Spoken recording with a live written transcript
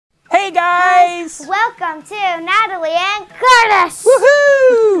friends! Welcome to Natalie and Curtis!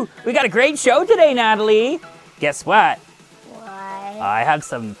 Woohoo! We got a great show today, Natalie. Guess what? What? I have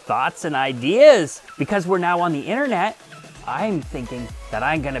some thoughts and ideas. Because we're now on the internet, I'm thinking that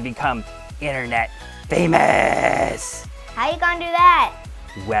I'm gonna become internet famous. How you gonna do that?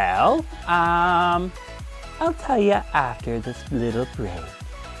 Well, I'll tell you after this little break.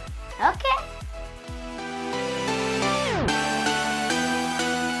 Okay.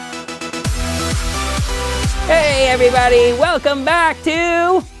 Hey everybody, welcome back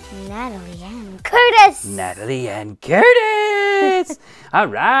to Natalie and Curtis. Natalie and Curtis. All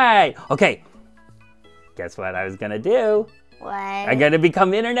right. Okay. Guess what I was gonna do? What? I'm gonna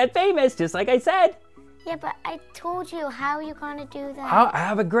become internet famous, just like I said. Yeah, but I told you. How are you gonna do that? I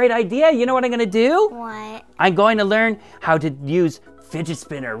have a great idea. You know what I'm gonna do? What? I'm going to learn how to use fidget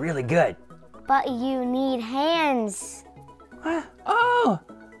spinner really good. But you need hands. What? Oh,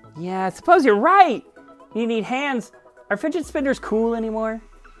 yeah. I suppose you're right. You need hands. Are fidget spinners cool anymore?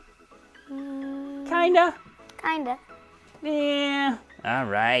 Kinda. Kinda. Yeah. All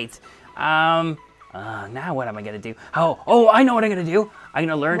right. Now what am I gonna do? Oh, I know what I'm gonna do. I'm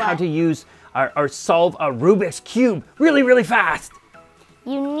gonna learn how to use or solve a Rubik's Cube really, really fast.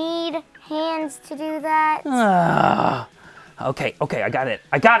 You need hands to do that. Okay, I got it.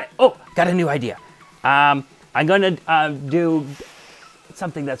 Oh, got a new idea. I'm gonna do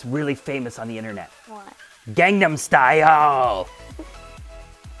something that's really famous on the internet. What? Gangnam Style.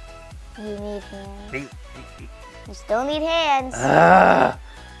 You need hands. You still need hands.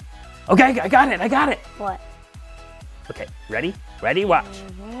 Okay, I got it. What? Okay, ready? Ready, watch.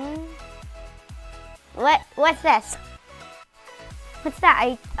 What's this? What's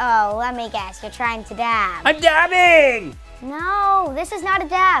that? Oh, let me guess. You're trying to dab. I'm dabbing! No, this is not a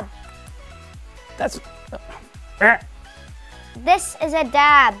dab. That's... This is a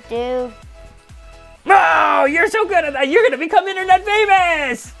dab, dude. Oh, you're so good at that. You're gonna become internet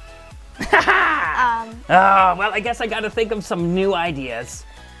famous! Oh, well, I guess I gotta think of some new ideas.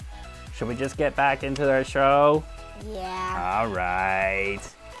 Should we just get back into our show? Yeah. All right.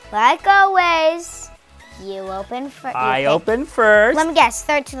 Like always, you open first. I open first. Let me guess,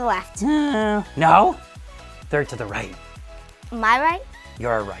 third to the left. No, third to the right. Am I right?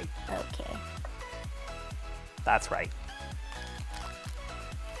 You're right. Okay. That's right.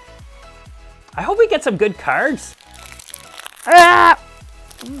 I hope we get some good cards. I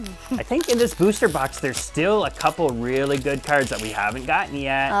think in this booster box, there's still a couple really good cards that we haven't gotten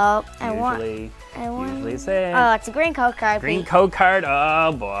yet. Oh, Usually it's it. Oh, it's a green code card. Green code card,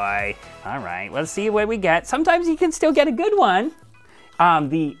 oh boy. All right, let's see what we get. Sometimes you can still get a good one.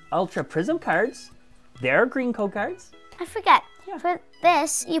 The Ultra Prism cards, they're green code cards. I forget. Yeah. For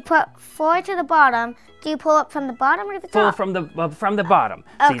this, you put 4 to the bottom. Do you pull up from the bottom or the top? Pull from the bottom.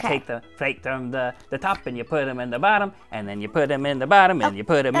 So Okay. you take the flake from the top and you put them in the bottom, and then you put them in the bottom, and you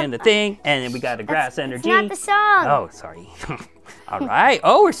put them in the thing, and then we got a grass energy. It's not the song. Oh, sorry. All right.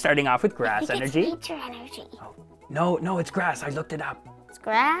 Oh, we're starting off with grass I think energy. It's nature energy. Oh, no, it's grass. I looked it up. It's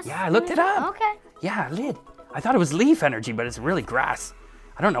grass? Yeah, I looked it up. Okay. Yeah, I did. I thought it was leaf energy, but it's really grass.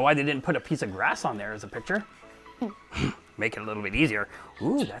 I don't know why they didn't put a piece of grass on there as a picture. Make it a little bit easier.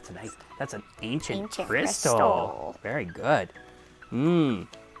 Ooh, that's nice. That's an ancient crystal. Very good. And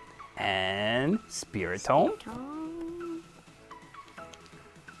Spiritome.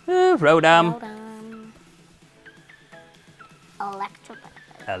 Rotom.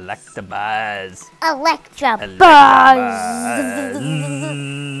 Electabuzz.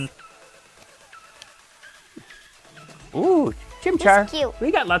 Ooh, Chimchar. He's cute. We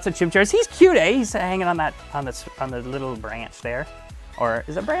got lots of Chimchars. He's cute, eh? He's hanging on the little branch there. Or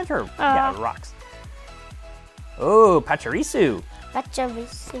is it a branch or yeah, rocks? Oh, Pachirisu. He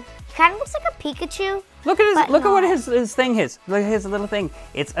kind of looks like a Pikachu. Look at what his thing is. Look at his little thing.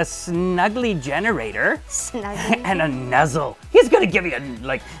 It's a snuggly generator. Snuggly. And a nuzzle. He's gonna give you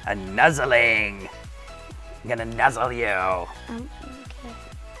a nuzzling. I'm gonna nuzzle you. Okay.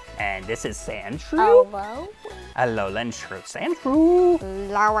 And this is Sandshrew. Hello. Alolan Sandshrew.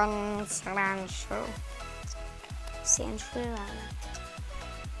 Sandshrew.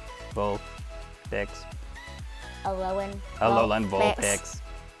 Vulpix. Alolan Vulpix.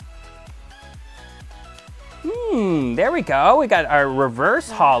 There we go. We got our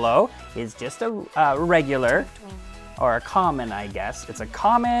reverse holo. Is just a regular or a common, I guess. It's a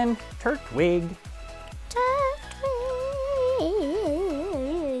common Turtwig.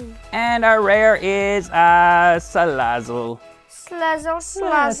 And our rare is Salazzle.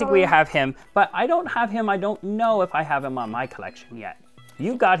 I think we have him, but I don't have him. I don't know if I have him on my collection yet.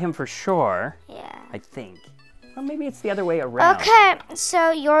 You got him for sure. Yeah. I think. Or maybe it's the other way around. Okay,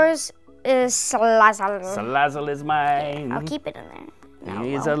 so yours is Salazzle. Salazzle is mine. I'll keep it in there. No,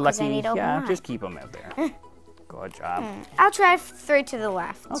 He's a lucky. Yeah, just keep him out there. Good job. I'll try 3 to the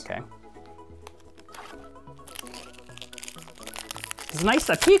left. Okay. It's nice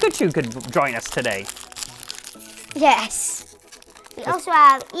that Pikachu could join us today. Yes. We also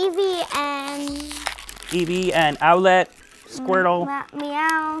have Eevee and Owlet, Squirtle,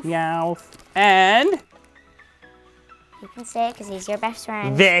 Meow. Meowth, and You can say it because he's your best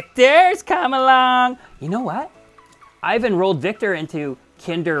friend. Victor's come along. You know what? I've enrolled Victor into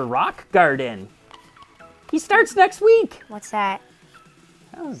Kinder Rock Garden. He starts next week. What's that?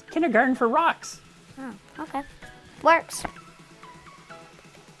 Oh, it's kindergarten for rocks. Oh, okay. Works.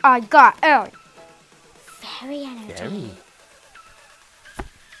 I got it. Very energy. Very. I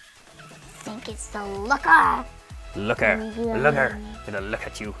think it's the looker. Looker. Looker. I'm gonna look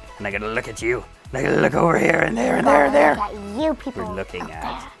at you, and I gotta look at you. And I gotta look over here, and there, and there, and there. Look at you people. We're looking out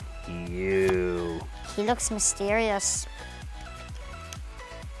at there. you. He looks mysterious.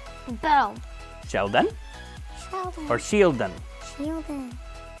 Boom. Sheldon? Sheldon. Or Shieldon? Sheldon.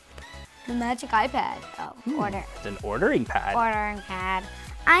 The magic iPad. Oh, order. It's an ordering pad. Ordering pad.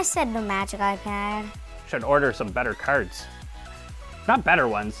 I said the magic iPad. Should order some better cards. Not better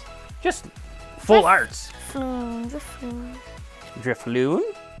ones, just full arts. Floon, Drifloon. Drifloon.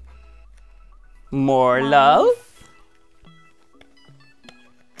 More love.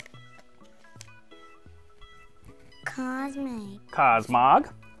 Cosmic.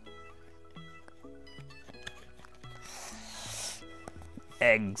 Cosmog.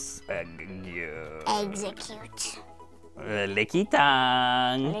 Execute. Licky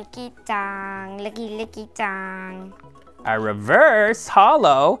tongue. Licky tongue. Licky tongue. A reverse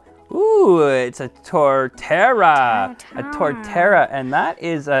hollow. Ooh, it's a Torterra. A Torterra, and that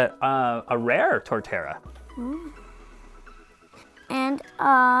is a rare Torterra. And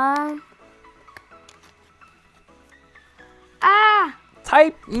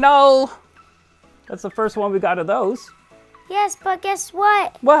Type null. That's the first one we got of those. yes, but guess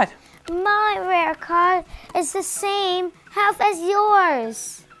what? What? My rare card is the same health as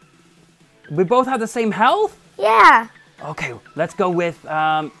yours. We both have the same health? Yeah. Okay, let's go with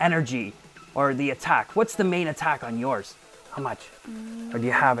energy or the attack. What's the main attack on yours? How much? Or do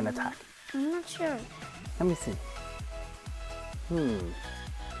you have an attack? I'm not sure. Let me see.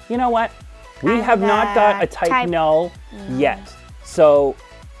 You know what? We have not got a type null yet. So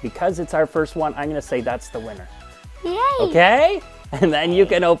because it's our first one, I'm gonna say that's the winner. Yay. Okay? And then you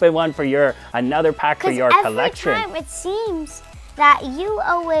can open one for another pack for your collection. Every time it seems that you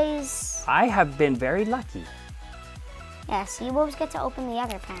always... I have been very lucky. Yes, you always get to open the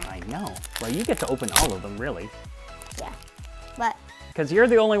other pack. I know. Well, you get to open all of them, really. Yeah, but... Because you're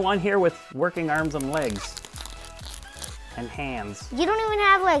the only one here with working arms and legs. And hands. You don't even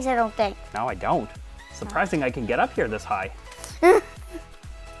have legs, I don't think. No, I don't. Surprising I can get up here this high.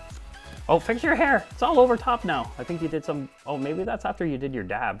 Oh, fix your hair. It's all over top now. I think you did some... Oh, maybe that's after you did your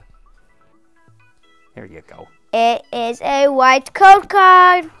dab. There you go. It is a white code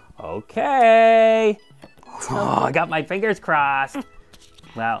card. Okay. Oh, I got my fingers crossed.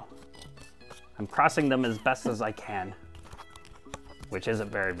 Well, I'm crossing them as best as I can. Which isn't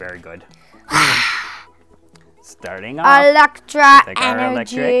very, very good. Starting off. Electra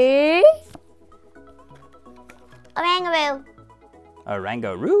Energy. Orangaroo.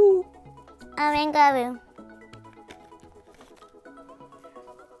 Orangaroo. Orangaroo.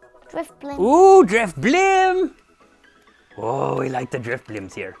 Drifblim. Ooh, Drifblim. Oh, we like the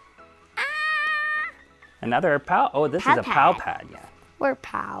Drifblims here. Another pal. Oh, this is a pal pad, yeah. We're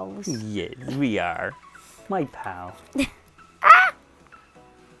pals. Yes, we are. My pal.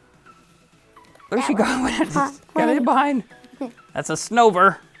 Where's she going? Get it behind. That's a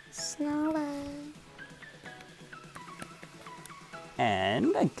Snover. Snover.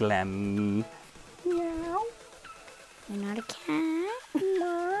 And a Glem. Meow. You're not a cat.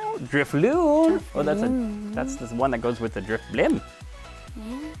 Meow. Drifloon. Oh, that's the one that goes with the Drifblim.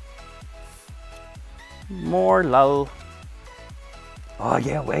 Yeah. More lull. Oh,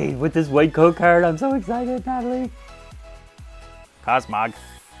 yeah, wait, with this white code card, I'm so excited, Natalie. Cosmog.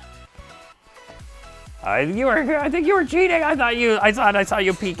 I think you were cheating. I thought I saw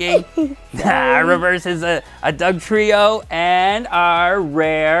you peeking. Reverse is a Doug Trio, and our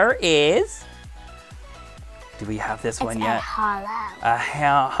rare is. Do we have this one yet? A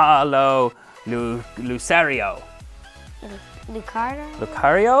hollow Lucario.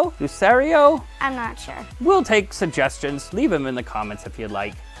 Lucario? Lucario? I'm not sure. We'll take suggestions. Leave them in the comments if you'd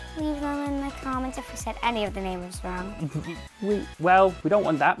like. Leave them in the comments if we said any of the names wrong. We don't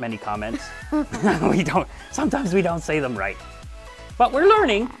want that many comments. We don't. Sometimes we don't say them right. But we're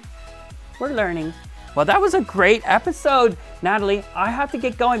learning. We're learning. Well, that was a great episode, Natalie. I have to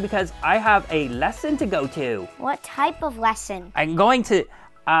get going because I have a lesson to go to. What type of lesson? I'm going to,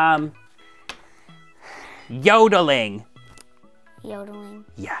 yodeling. Yodeling?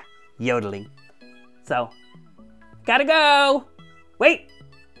 Yeah, yodeling. So, gotta go. Wait,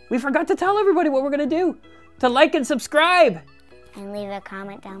 we forgot to tell everybody what we're gonna do. To like and subscribe. And leave a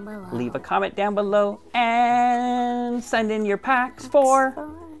comment down below. Leave a comment down below and send in your packs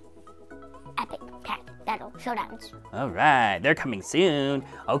for Epic Pack Battle Showdowns. All right, they're coming soon.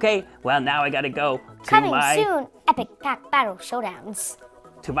 Okay, well now I gotta go to Coming soon, Epic Pack Battle Showdowns.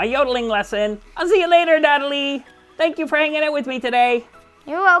 To my yodeling lesson. I'll see you later, Natalie. Thank you for hanging out with me today.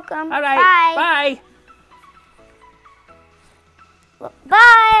 You're welcome. All right, bye.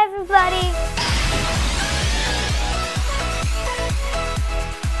 Bye, everybody.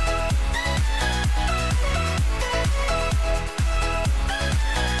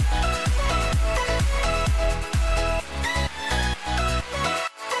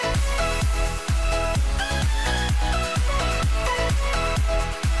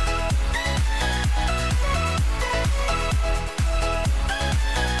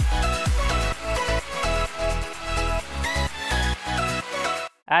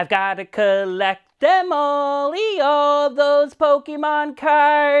 I've got to collect them all those Pokemon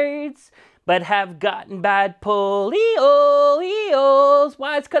cards, but have gotten bad polioles.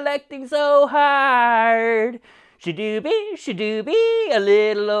 Why's collecting so hard? Shadooby, a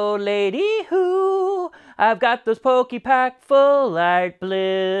little old lady who I've got those Pokepack full art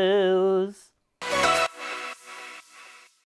blues.